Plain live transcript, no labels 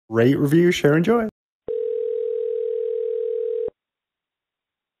Rate, review, share, enjoy.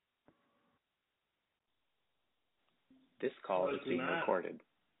 This call is being recorded.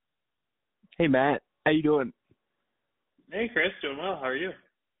 Hey, Matt. How you doing? Hey, Chris. Doing well. How are you?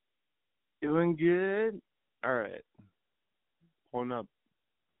 Doing good. All right. Pulling up.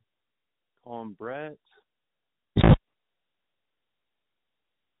 Calling Brett.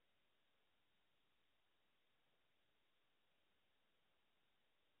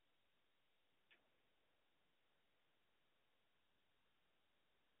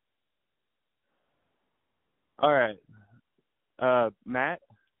 All right. Matt?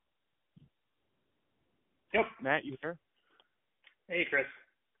 Yep. Matt, you here? Hey, Chris.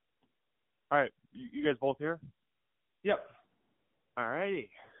 All right. You guys both here? Yep. All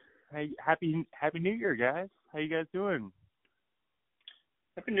righty. Hey, happy New Year, guys. How you guys doing?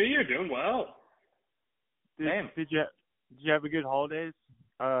 Happy New Year. Doing well. Did you have a good holidays?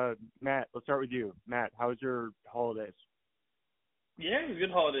 Matt, let's start with you. Matt, how was your holidays? Yeah, it was good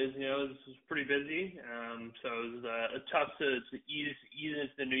holidays. You know, it was pretty busy. So it was tough to ease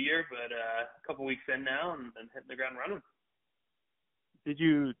into the new year, but a couple weeks in now and hitting the ground running. Did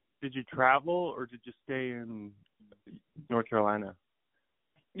you travel or did you stay in North Carolina?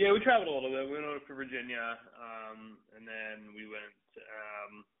 Yeah, we traveled a little bit. We went over to Virginia, and then we went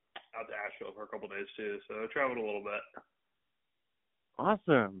out to Asheville for a couple of days too. So I traveled a little bit.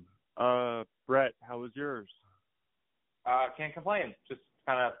 Awesome. Brett, how was yours? Can't complain. Just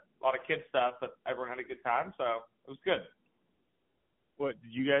kind of a lot of kid stuff, but everyone had a good time, so it was good. What,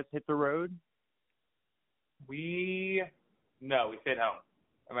 did you guys hit the road? We stayed home.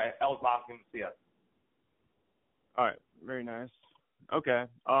 Ellis Mom came to see us. All right, very nice. Okay.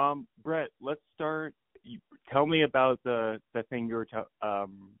 Brett, let's start. Tell me about the thing you were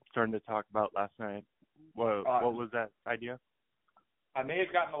starting to talk about last night. What was that idea? I may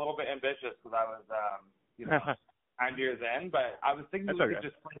have gotten a little bit ambitious because I was, 9 years in, but I was thinking we could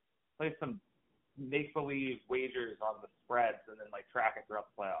just play some make-believe wagers on the spreads and then track it throughout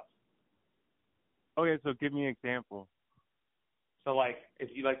the playoffs. Okay, so give me an example. So if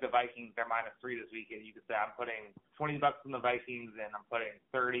you like the Vikings, they're -3 this weekend. You could say I'm putting $20 on the Vikings and I'm putting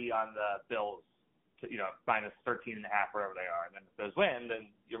 30 on the Bills to -13.5 wherever they are. And then if those win,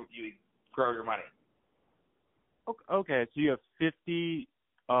 then you grow your money. Okay, so you have 50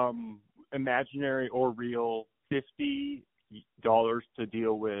 imaginary or real $50 to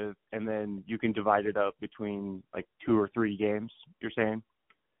deal with, and then you can divide it up between 2 or 3 games. You're saying?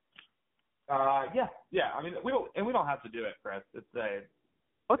 Yeah. I mean, we don't have to do it, Chris. It's a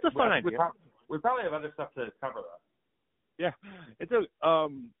fun idea. We probably have other stuff to cover though. Yeah, it's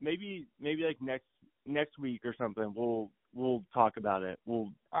maybe next week or something. We'll talk about it.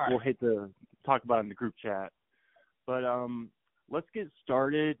 We'll talk about it in the group chat. But let's get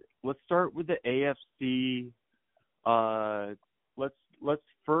started. Let's start with the AFC. Let's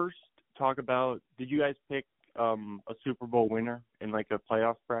first talk about. Did you guys pick a Super Bowl winner in a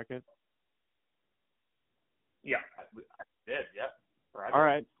playoff bracket? Yeah, I did. Yep. Right. All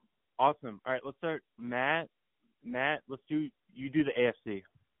right. Awesome. All right, let's start. Matt, you do the AFC.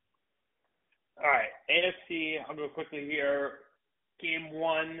 All right, AFC. I'll go quickly here. Game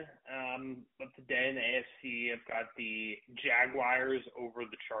 1 of today in the AFC, I've got the Jaguars over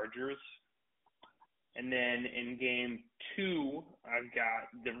the Chargers. And then in Game 2, I've got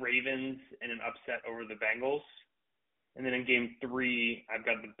the Ravens in an upset over the Bengals. And then in Game 3, I've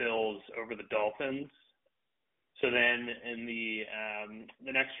got the Bills over the Dolphins. So then in the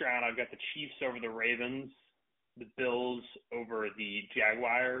next round, I've got the Chiefs over the Ravens, the Bills over the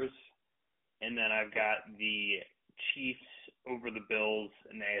Jaguars, and then I've got the Chiefs over the Bills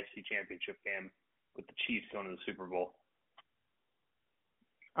in the AFC Championship game with the Chiefs going to the Super Bowl.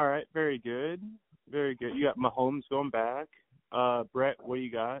 All right, very good. Very good. You got Mahomes going back. Brett, what do you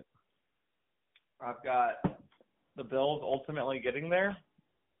got? I've got the Bills ultimately getting there,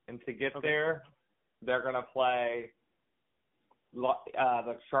 and to get there, they're going to play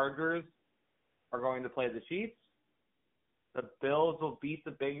the Chargers are going to play the Chiefs. The Bills will beat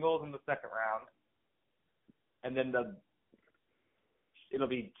the Bengals in the second round. And then it'll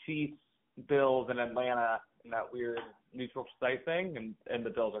be Chiefs, Bills, and Atlanta in that weird neutral site thing, and the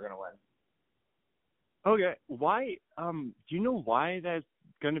Bills are going to win. Okay. Why? Do you know why that's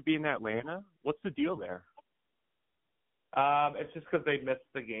going to be in Atlanta? What's the deal there? It's just because they missed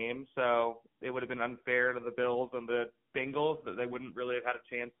the game, so it would have been unfair to the Bills and the Bengals that they wouldn't really have had a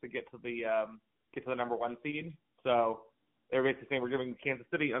chance to get to the number 1 seed. So they're basically saying we're giving Kansas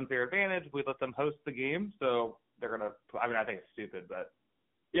City unfair advantage. We let them host the game, so they're gonna. I mean, I think it's stupid, but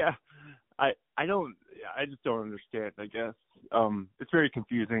yeah, I just don't understand, I guess. It's very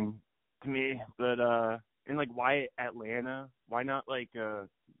confusing to me, but and like why Atlanta? Why not like the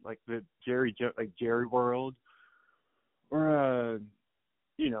Jerry World or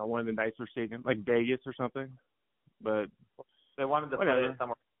one of the nicer stadiums like Vegas or something. But they wanted to whatever. play it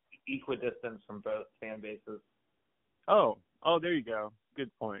somewhere equidistant from both fan bases. Oh, there you go.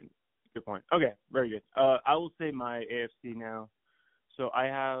 Good point. Okay, very good. I will say my AFC now. So I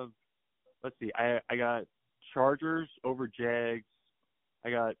have, let's see, I got Chargers over Jags. I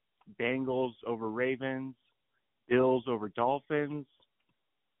got Bengals over Ravens. Bills over Dolphins.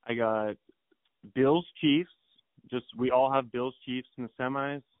 I got Bills Chiefs. We all have Bills Chiefs in the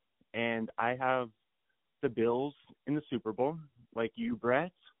semis, and I have the Bills in the Super Bowl, like you,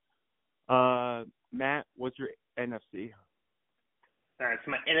 Brett. Matt, what's your NFC? All right,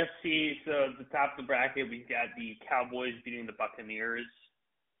 so my NFC, so at the top of the bracket, we've got the Cowboys beating the Buccaneers.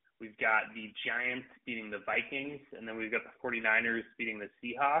 We've got the Giants beating the Vikings, and then we've got the 49ers beating the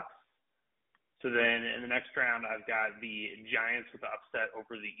Seahawks. So then in the next round, I've got the Giants with the upset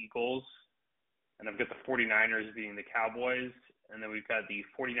over the Eagles, and I've got the 49ers beating the Cowboys, and then we've got the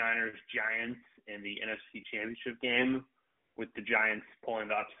 49ers Giants in the NFC Championship game, with the Giants pulling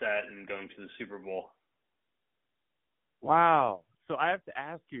the upset and going to the Super Bowl. Wow. So I have to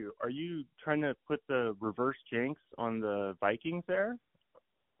ask you, are you trying to put the reverse jinx on the Vikings there?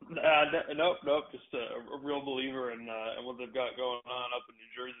 Nope. Just a real believer in what they've got going on up in New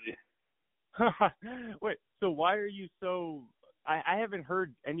Jersey. Wait, so why are you so – I haven't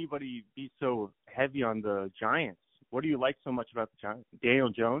heard anybody be so heavy on the Giants. What do you like so much about the Giants? Daniel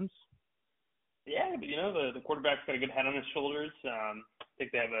Jones? Yeah, but the quarterback's got a good head on his shoulders. I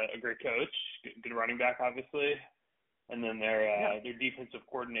think they have a great coach, good running back, obviously. And then their defensive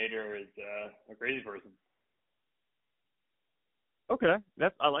coordinator is a crazy person. Okay,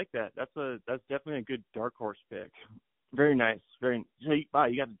 I like that. That's definitely a good dark horse pick. Very nice. Wow,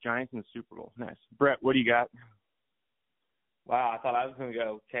 you got the Giants in the Super Bowl. Nice. Brett, what do you got? Wow, I thought I was going to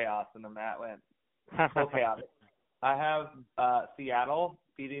go chaos, and then Matt went so chaotic. I have Seattle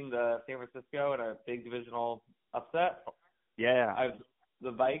beating the San Francisco in a big divisional upset. Yeah. I have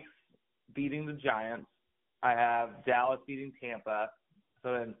the Vikes beating the Giants. I have Dallas beating Tampa.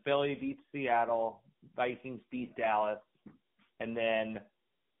 So then Philly beats Seattle. Vikings beat Dallas. And then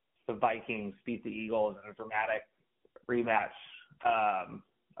the Vikings beat the Eagles in a dramatic rematch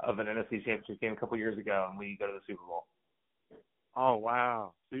of an NFC Championship game a couple years ago, and we go to the Super Bowl. Oh,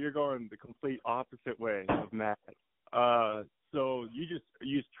 wow. So you're going the complete opposite way of Matt. So you just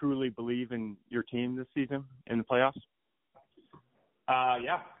truly believe in your team this season in the playoffs?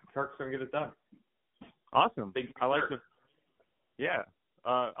 Yeah. Kirk's going to get it done. Awesome. I like Kirk.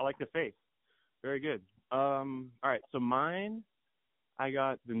 I like the faith. Very good. All right. So mine, I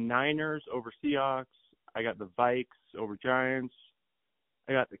got the Niners over Seahawks. I got the Vikes over Giants.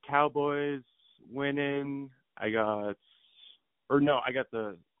 I got the Cowboys winning. I got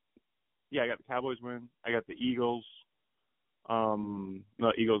the Cowboys win. I got the Eagles.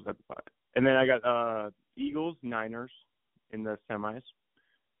 No, Eagles at the 5. And then I got Eagles, Niners in the semis.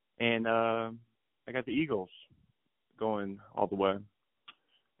 And I got the Eagles going all the way.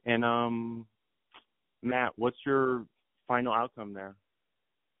 And Matt, what's your final outcome there?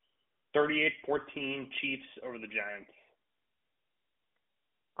 38-14 Chiefs over the Giants.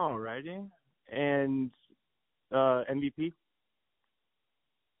 All righty. And MVP?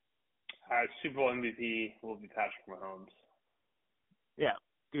 Super Bowl MVP will be Patrick Mahomes. Yeah,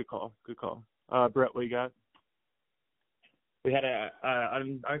 good call. Brett, what you got? We had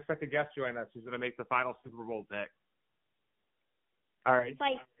an unexpected guest join us who's going to make the final Super Bowl pick. All right.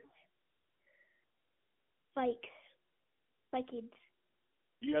 Vikings.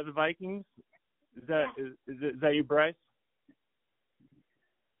 You got the Vikings? Is that you, Bryce?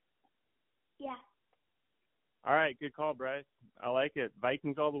 Yeah. All right, good call, Bryce. I like it.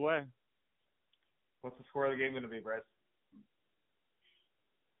 Vikings all the way. What's the score of the game going to be, Bryce?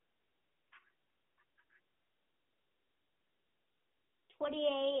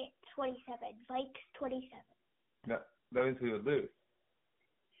 $28-27. Vikes 27. No, that means we would lose.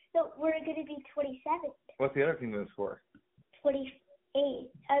 So we're going to be 27. What's the other team going to score? 28.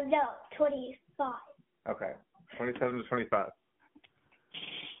 25. Okay, 27-25.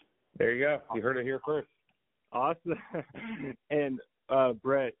 There you go. You heard it here first. Awesome. And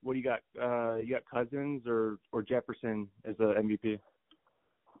Brett, what do you got? You got Cousins or Jefferson as the MVP?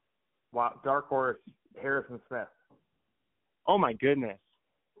 Wow, dark horse, Harrison Smith. Oh my goodness.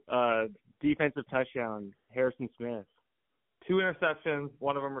 Defensive touchdown, Harrison Smith. 2 interceptions,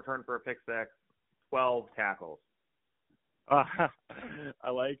 one of them returned for a pick six, 12 tackles. I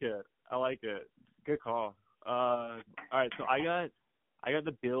like it. I like it. Good call. All right, so I got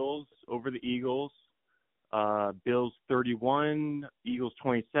the Bills over the Eagles. Bills 31, Eagles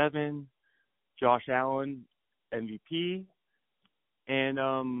 27. Josh Allen MVP.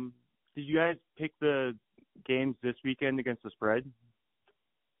 And did you guys pick the games this weekend against the spread?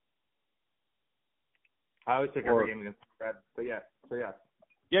 I always pick every game against the spread, but yeah. So yeah.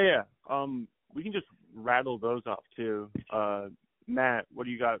 Yeah. We can just rattle those off too. Matt, what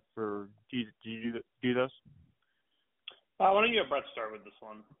do you got for? Do you do those? Why don't you have Brett start with this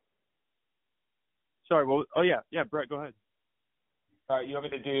one? Sorry. Well, yeah. Brett, go ahead. All right, you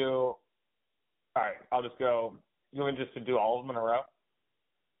want me to do? All right, I'll just go. You want me just to do all of them in a row?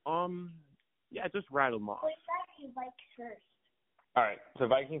 Yeah, just rattle them off. Wait, back to Vikes first. All right, so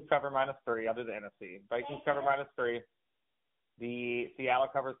Vikings cover -3. I'll do the NFC. Vikings cover -3. The Seattle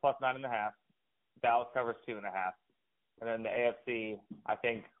covers +9.5. Dallas covers 2.5. And then the AFC, I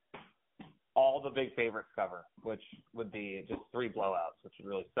think all the big favorites cover, which would be just 3 blowouts, which would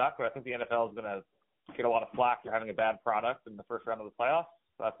really suck. But I think the NFL is going to get a lot of flack for having a bad product in the first round of the playoffs.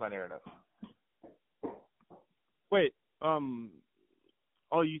 So that's my narrative. Wait, you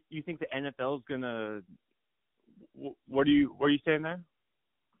think the NFL is gonna? What are you saying there?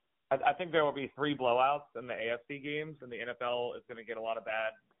 I think there will be 3 blowouts in the AFC games, and the NFL is going to get a lot of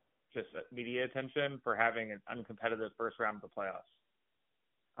bad just media attention for having an uncompetitive first round of the playoffs.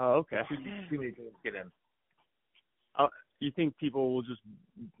 Oh, okay. Too many teams get in. You think people will just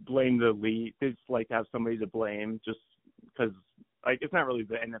blame the league? They just like to have somebody to blame just because, like, it's not really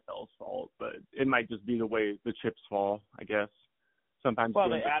the NFL's fault, but it might just be the way the chips fall, I guess. Sometimes. Well,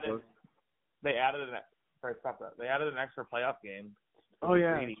 they added an extra playoff game. Oh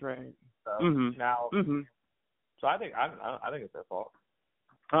yeah, that's right. So now, so I think it's their fault.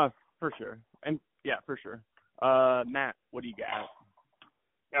 For sure, and yeah, for sure. Matt, what do you got?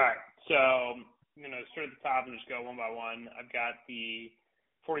 All right, so I'm going to start at the top and just go one by one. I've got the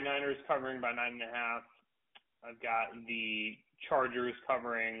 49ers covering by 9.5. I've got the Chargers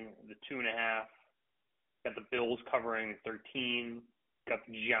covering the 2.5. Got the Bills covering 13. Got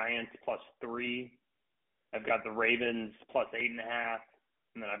the Giants +3. I've got the Ravens +8.5.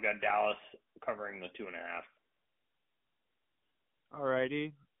 And then I've got Dallas covering the 2.5.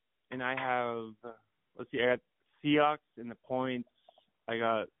 Alrighty. And I have, let's see, I got Seahawks in the points. I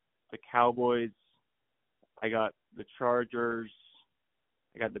got the Cowboys. I got the Chargers.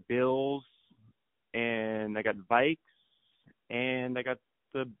 I got the Bills. And I got the Vikes. And I got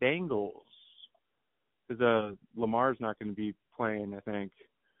the Bengals. Because Lamar's not going to be playing, I think.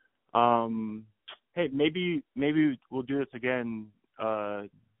 Hey, maybe we'll do this again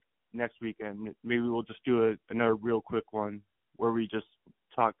next weekend. Maybe we'll just do another real quick one where we just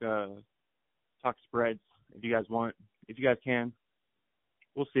talk spreads if you guys want. If you guys can.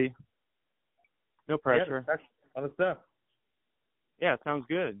 We'll see. No pressure. Yeah, other stuff. Yeah, sounds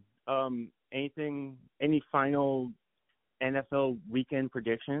good. Any final NFL weekend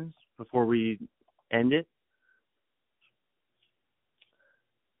predictions before we end it?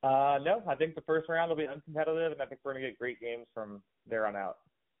 No, I think the first round will be uncompetitive, and I think we're going to get great games from there on out.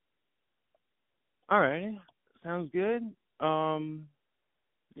 All right. Sounds good.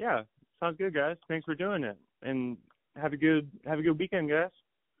 Yeah, sounds good, guys. Thanks for doing it, and have a good weekend, guys.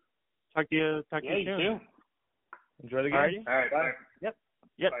 Talk to you soon. You too. Enjoy the game. All right. Bye. Yep.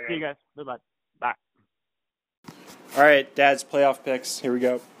 Bye, See you guys. Bye. Bye. All right, Dad's playoff picks. Here we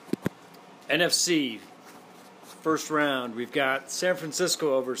go. NFC. First round, we've got San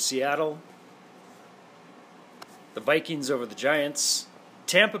Francisco over Seattle, the Vikings over the Giants,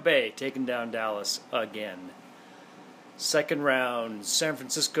 Tampa Bay taking down Dallas again. Second round, San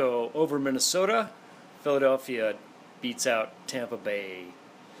Francisco over Minnesota, Philadelphia beats out Tampa Bay.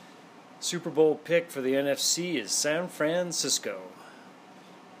 Super Bowl pick for the NFC is San Francisco.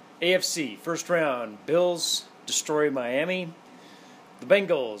 AFC, first round, Bills destroy Miami, the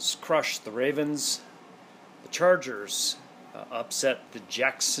Bengals crush the Ravens, the Chargers upset the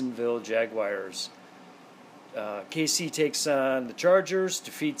Jacksonville Jaguars. KC takes on the Chargers,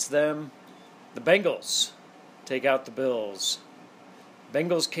 defeats them. The Bengals take out the Bills.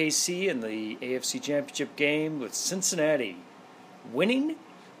 Bengals KC in the AFC Championship game with Cincinnati winning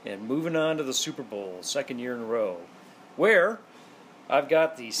and moving on to the Super Bowl, second year in a row, where I've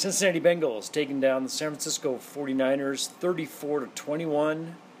got the Cincinnati Bengals taking down the San Francisco 49ers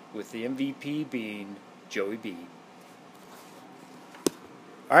 34-21, with the MVP being Joey B.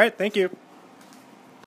 All right, thank you.